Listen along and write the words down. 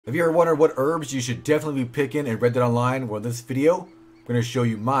Have you ever wondered what herbs you should definitely be picking in Red Dead Online? Well, in this video, I'm going to show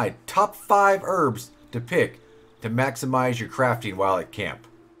you my top 5 herbs to pick to maximize your crafting while at camp.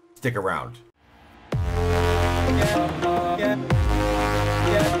 Stick around.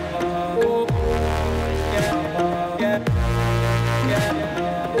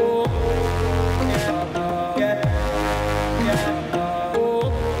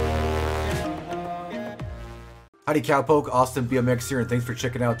 Howdy Cowpoke, AustinBMX here, and thanks for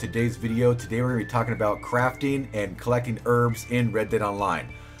checking out today's video. Today we're going to be talking about crafting and collecting herbs in Red Dead Online.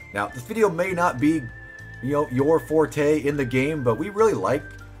 Now, this video may not be, your forte in the game, but we really like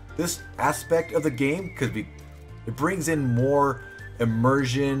this aspect of the game because it brings in more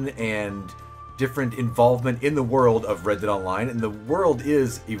immersion and different involvement in the world of Red Dead Online, and the world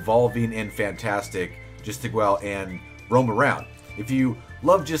is evolving and fantastic just to go out and roam around. If you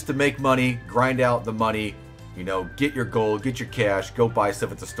love just to make money, grind out the money, get your gold, get your cash, go buy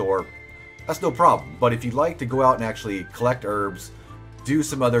stuff at the store, that's no problem. But if you'd like to go out and actually collect herbs, do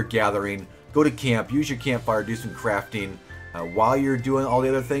some other gathering, go to camp, use your campfire, do some crafting while you're doing all the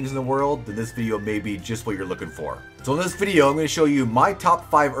other things in the world, then this video may be just what you're looking for. So in this video, I'm going to show you my top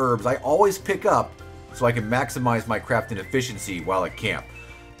 5 herbs I always pick up so I can maximize my crafting efficiency while at camp.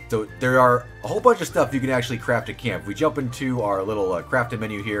 So there are a whole bunch of stuff you can actually craft at camp. If we jump into our little crafting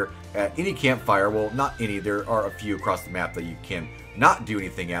menu here at any campfire, well, not any, there are a few across the map that you can not do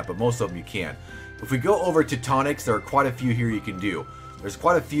anything at, but most of them you can. If we go over to Tonics, there are quite a few here you can do. There's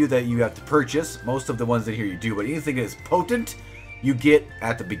quite a few that you have to purchase. Most of the ones in here you do, but anything that is potent, you get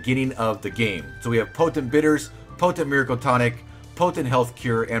at the beginning of the game. So we have potent bitters, potent miracle tonic, potent health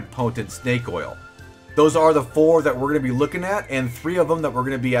cure, and potent snake oil. Those are the 4 that we're going to be looking at, and 3 of them that we're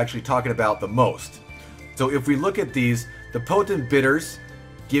going to be actually talking about the most. So if we look at these, the potent bitters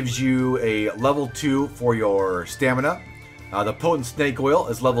gives you a level 2 for your stamina. The potent snake oil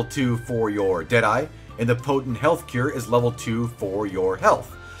is level 2 for your deadeye, and the potent health cure is level 2 for your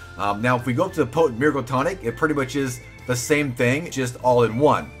health. Now if we go up to the potent miracle tonic, it pretty much is the same thing, just all in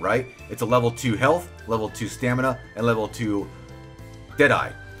one, right? It's a level 2 health, level 2 stamina, and level 2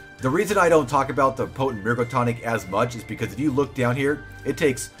 deadeye. The reason I don't talk about the potent miracle tonic as much is because if you look down here, it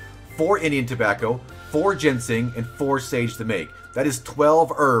takes 4 Indian tobacco, 4 ginseng, and 4 sage to make. That is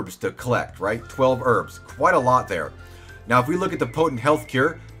 12 herbs to collect, right? 12 herbs. Quite a lot there. Now, if we look at the potent health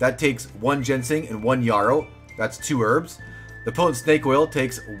cure, that takes 1 ginseng and 1 yarrow. That's 2 herbs. The potent snake oil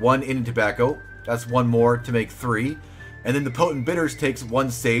takes 1 Indian tobacco. That's 1 more to make 3. And then the potent bitters takes 1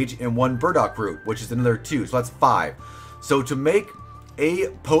 sage and 1 burdock root, which is another 2. So that's 5. So to make a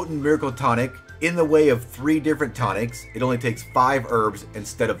potent miracle tonic in the way of 3 different tonics, it only takes 5 herbs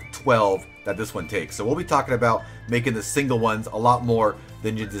instead of 12 that this one takes. So we'll be talking about making the single ones a lot more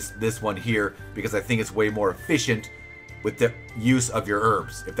than just this one here, because I think it's way more efficient with the use of your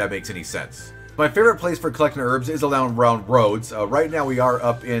herbs, if that makes any sense. My favorite place for collecting herbs is around roads. Right now we are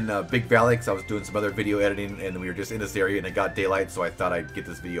up in Big Valley because I was doing some other video editing and we were just in this area and it got daylight, so I thought I'd get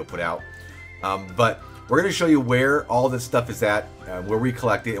this video put out. But we're going to show you where all this stuff is at, where we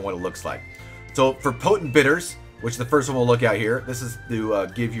collect it, and what it looks like. So for potent bitters, which is the first one we'll look at here, this is to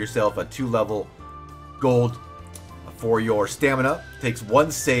give yourself a 2-level gold for your stamina. It takes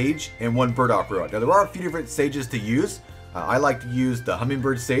 1 sage and 1 burdock root. Now there are a few different sages to use. I like to use the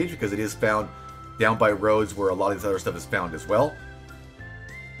hummingbird sage because it is found down by roads where a lot of this other stuff is found as well.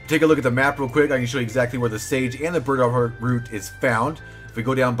 Take a look at the map real quick. I can show you exactly where the sage and the burdock root is found. If we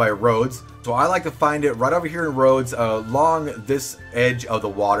go down by roads, so I like to find it right over here in roads along this edge of the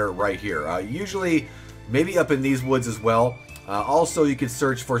water right here. Usually maybe up in these woods as well. Also you could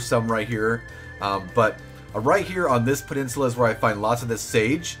search for some right here, but right here on this peninsula is where I find lots of this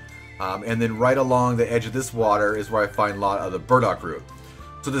sage, and then right along the edge of this water is where I find a lot of the burdock root.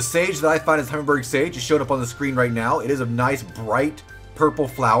 So the sage that I find is hummingbird sage. It showed up on the screen right now. It is a nice bright purple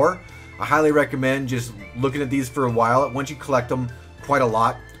flower. I highly recommend just looking at these for a while. Once you collect them quite a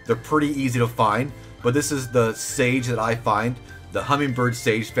lot, they're pretty easy to find. But this is the sage that I find, the hummingbird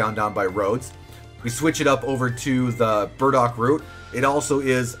sage found down by roads. We switch it up over to the burdock root. It also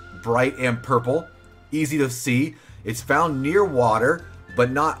is bright and purple, easy to see. It's found near water,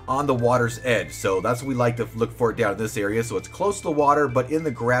 but not on the water's edge. So that's what we like to look for it down in this area. So it's close to the water, but in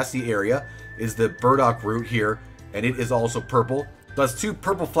the grassy area is the burdock root here, and it is also purple. So that's 2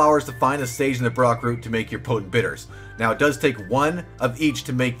 purple flowers to find, the sage and the burdock root, to make your potent bitters. Now it does take 1 of each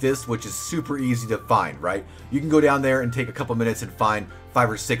to make this, which is super easy to find, right? You can go down there and take a couple minutes and find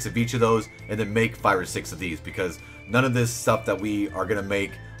 5 or 6 of each of those, and then make 5 or 6 of these, because none of this stuff that we are going to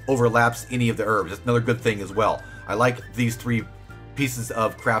make overlaps any of the herbs. That's another good thing as well. I like these 3 pieces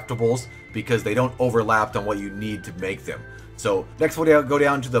of craftables because they don't overlap on what you need to make them. So next we'll go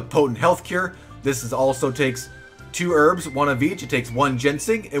down to the Potent Health Cure. This also takes 2 herbs, 1 of each. It takes 1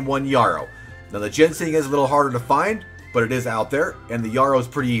 ginseng and 1 yarrow. Now the ginseng is a little harder to find, but it is out there, and the yarrow is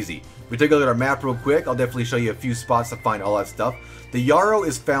pretty easy. If we take a look at our map real quick, I'll definitely show you a few spots to find all that stuff. The yarrow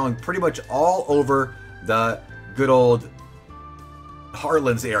is found pretty much all over the good old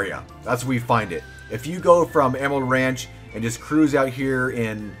Heartlands area. That's where we find it. If you go from Emerald Ranch and just cruise out here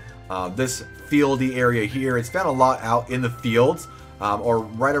in this fieldy area here, it's found a lot out in the fields, or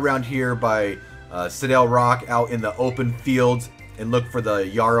right around here by Citadel Rock out in the open fields, and look for the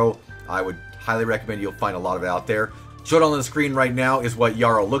yarrow. I would highly recommend you'll find a lot of it out there. Shown on the screen right now is what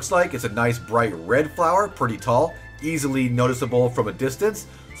yarrow looks like. It's a nice bright red flower, pretty tall, easily noticeable from a distance.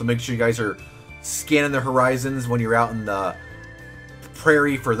 So make sure you guys are scanning the horizons when you're out in the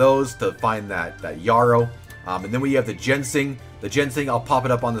prairie for those to find that yarrow. And then we have the ginseng. The ginseng, I'll pop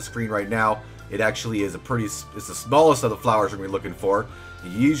it up on the screen right now. It actually is it's the smallest of the flowers we're going to be looking for.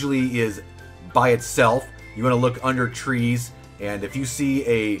 It usually is by itself. You want to look under trees, and if you see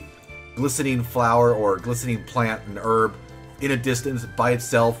a glistening flower or glistening plant, an herb, in a distance by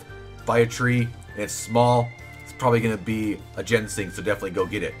itself, by a tree, and it's small, it's probably going to be a ginseng, so definitely go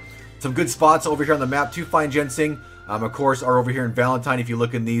get it. Some good spots over here on the map to find ginseng, of course, are over here in Valentine. If you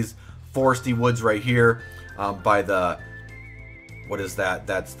look in these foresty woods right here, by the, what is that?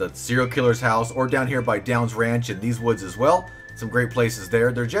 That's the serial killer's house, or down here by Downs Ranch in these woods as well. Some great places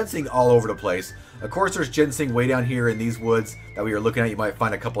there. There's ginseng all over the place. Of course, there's ginseng way down here in these woods that we are looking at. You might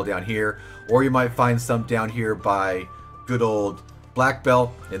find a couple down here, or you might find some down here by good old Black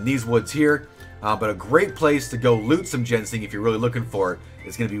Belt in these woods here. But a great place to go loot some ginseng if you're really looking for it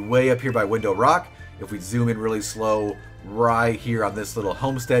is going to be way up here by Window Rock. If we zoom in really slow, right here on this little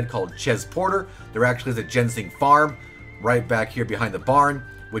homestead called Ches Porter, there actually is a ginseng farm right back here behind the barn,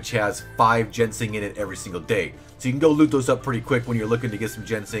 which has 5 ginseng in it every single day. So you can go loot those up pretty quick when you're looking to get some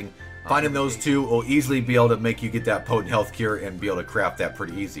ginseng. Finding those two will easily be able to make you get that Potent Health Cure and be able to craft that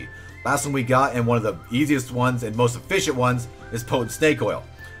pretty easy. Last one we got, and one of the easiest ones and most efficient ones, is Potent Snake Oil.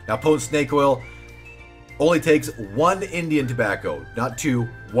 Now Potent Snake Oil only takes 1 Indian tobacco, not 2,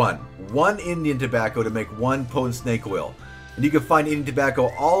 1. 1 Indian tobacco to make 1 Potent Snake Oil. And you can find Indian tobacco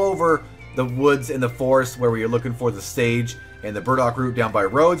all over the woods and the forest where you're looking for the sage and the burdock root down by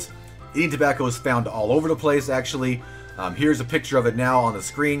roads. Indian tobacco is found all over the place, actually. Here's a picture of it now on the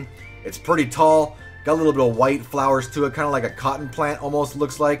screen. It's pretty tall, got a little bit of white flowers to it, kind of like a cotton plant almost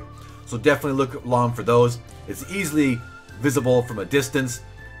looks like. So definitely look along for those. It's easily visible from a distance.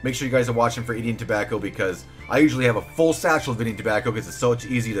 Make sure you guys are watching for Indian tobacco, because I usually have a full satchel of Indian tobacco because it's so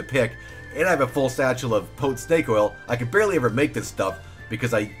easy to pick. And I have a full satchel of Potent Snake Oil. I can barely ever make this stuff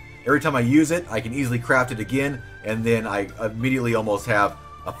because every time I use it, I can easily craft it again, and then I immediately almost have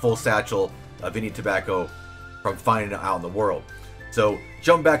a full satchel of Indian tobacco from finding it out in the world. So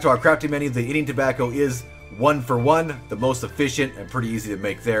jump back to our crafting menu. The Indian tobacco is 1 for 1, the most efficient and pretty easy to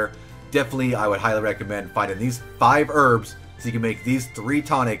make there. Definitely, I would highly recommend finding these 5 herbs so you can make these 3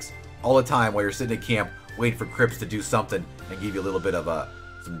 tonics all the time while you're sitting at camp waiting for Crips to do something and give you a little bit of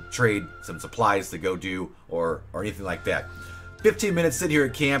some trade, some supplies to go do, or anything like that. 15 minutes sitting here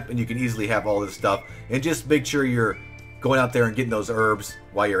at camp and you can easily have all this stuff, and just make sure you're going out there and getting those herbs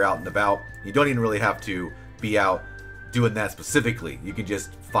while you're out and about. You don't even really have to be out doing that specifically. You can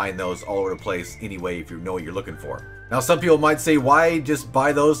just find those all over the place anyway if you know what you're looking for. Now some people might say, why just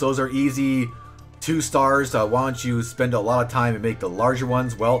buy those? Those are easy 2 stars. Why don't you spend a lot of time and make the larger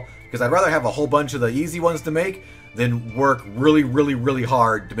ones? Well, because I'd rather have a whole bunch of the easy ones to make than work really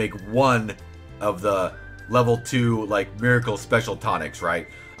hard to make 1 of the level 2 like miracle special tonics, right?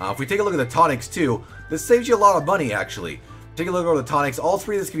 If we take a look at the tonics too, this saves you a lot of money actually. Take a look at the tonics. All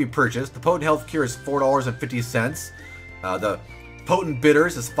 3 of these can be purchased. The Potent Health Cure is $4.50. The Potent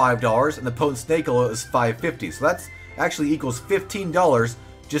Bitters is $5, and the Potent Snake Oil is $5.50. So that's actually equals $15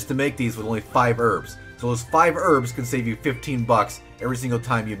 just to make these with only 5 herbs. So those 5 herbs can save you 15 bucks every single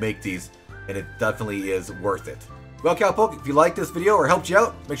time you make these, and it definitely is worth it. Well, Cowpoke, if you liked this video or helped you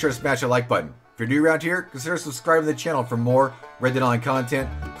out, make sure to smash that like button. If you're new around here, consider subscribing to the channel for more Red Dead Online content,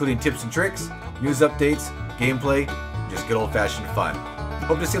 including tips and tricks, news updates, gameplay, and just good old-fashioned fun.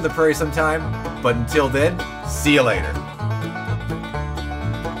 Hope to see you on the prairie sometime, but until then, see you later.